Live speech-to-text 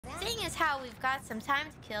as how we've got some time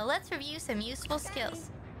to kill, let's review some useful skills.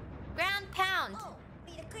 Ground pound.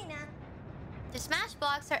 To smash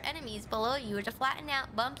blocks or enemies below you or to flatten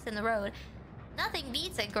out bumps in the road, nothing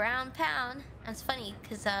beats a ground pound. That's funny,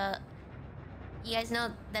 because, you guys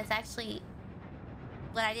know that's actually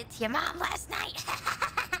what I did to your mom last night.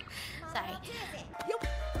 Sorry.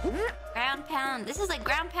 Ground pound. This is like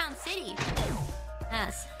Ground Pound City.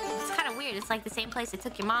 Yes. It's kind of weird. It's like the same place I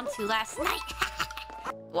took your mom to last night.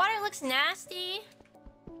 Water looks nasty.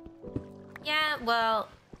 Yeah, well,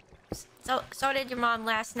 so did your mom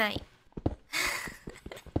last night.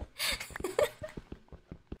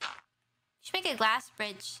 Should make a glass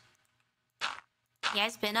bridge. You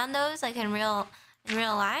guys been on those, like in real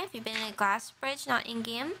life? You've been in a glass bridge, not in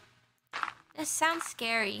game? This sounds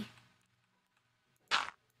scary.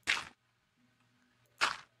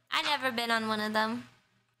 I never been on one of them.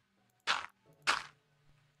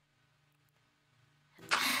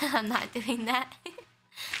 I'm not doing that.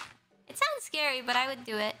 It sounds scary, but I would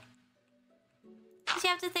do it. Cause you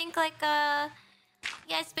have to think like,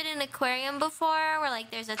 you guys been in an aquarium before, where like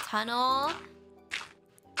there's a tunnel,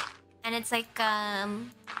 and it's like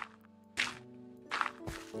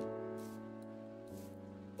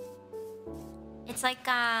it's like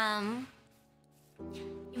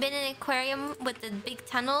you've been in an aquarium with the big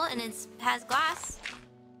tunnel and it has glass.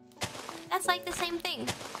 That's like the same thing.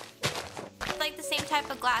 It's like the same type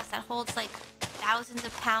of glass that holds like thousands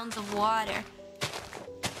of pounds of water.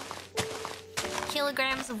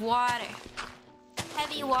 Kilograms of water.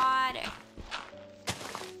 Heavy water.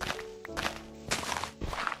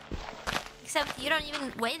 Except you don't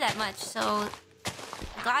even weigh that much, so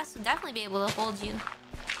the glass would definitely be able to hold you.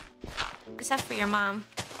 Except for your mom.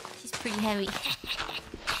 She's pretty heavy.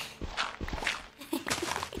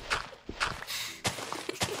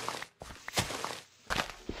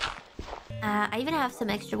 I even have some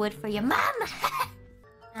extra wood for your mom.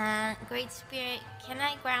 Great Spirit, can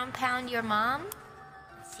I ground pound your mom?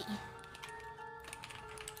 Let's see.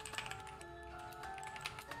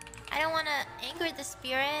 I don't want to anger the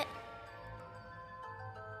spirit.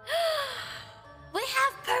 We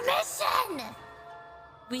have permission!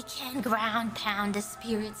 We can ground pound the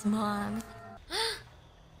spirit's mom.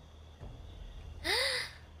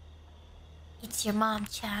 It's your mom,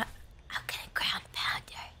 chat. I'm gonna ground pound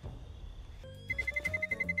her.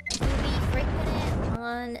 We freaking it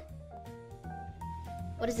on.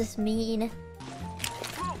 What does this mean?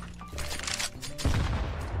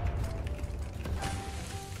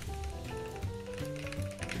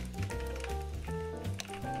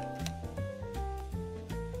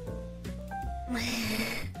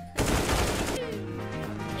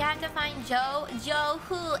 You have to find Joe. Joe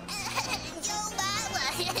who? Joe Baba.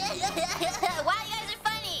 Wow, you guys are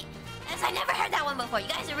funny. As I never heard that one before. You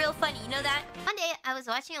guys are real funny. You know that? One day, I was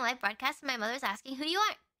watching a live broadcast and my mother was asking who you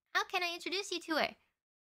are. How can I introduce you to her?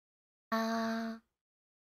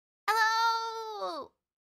 Hello,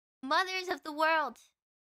 mothers of the world.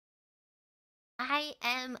 I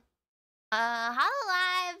am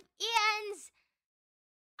Hololive Ian's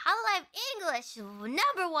Hololive English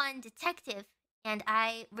 #1 detective, and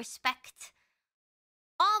I respect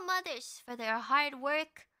all mothers for their hard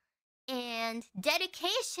work and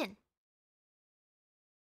dedication.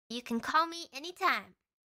 You can call me anytime.「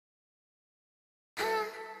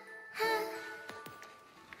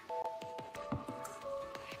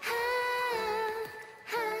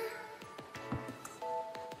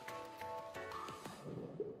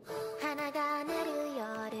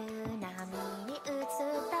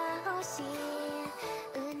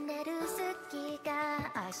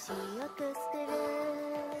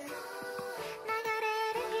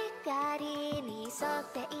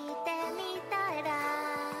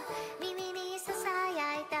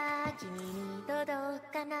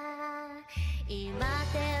今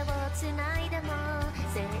手をつないでも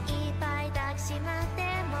精一杯抱きしまって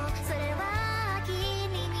もそれは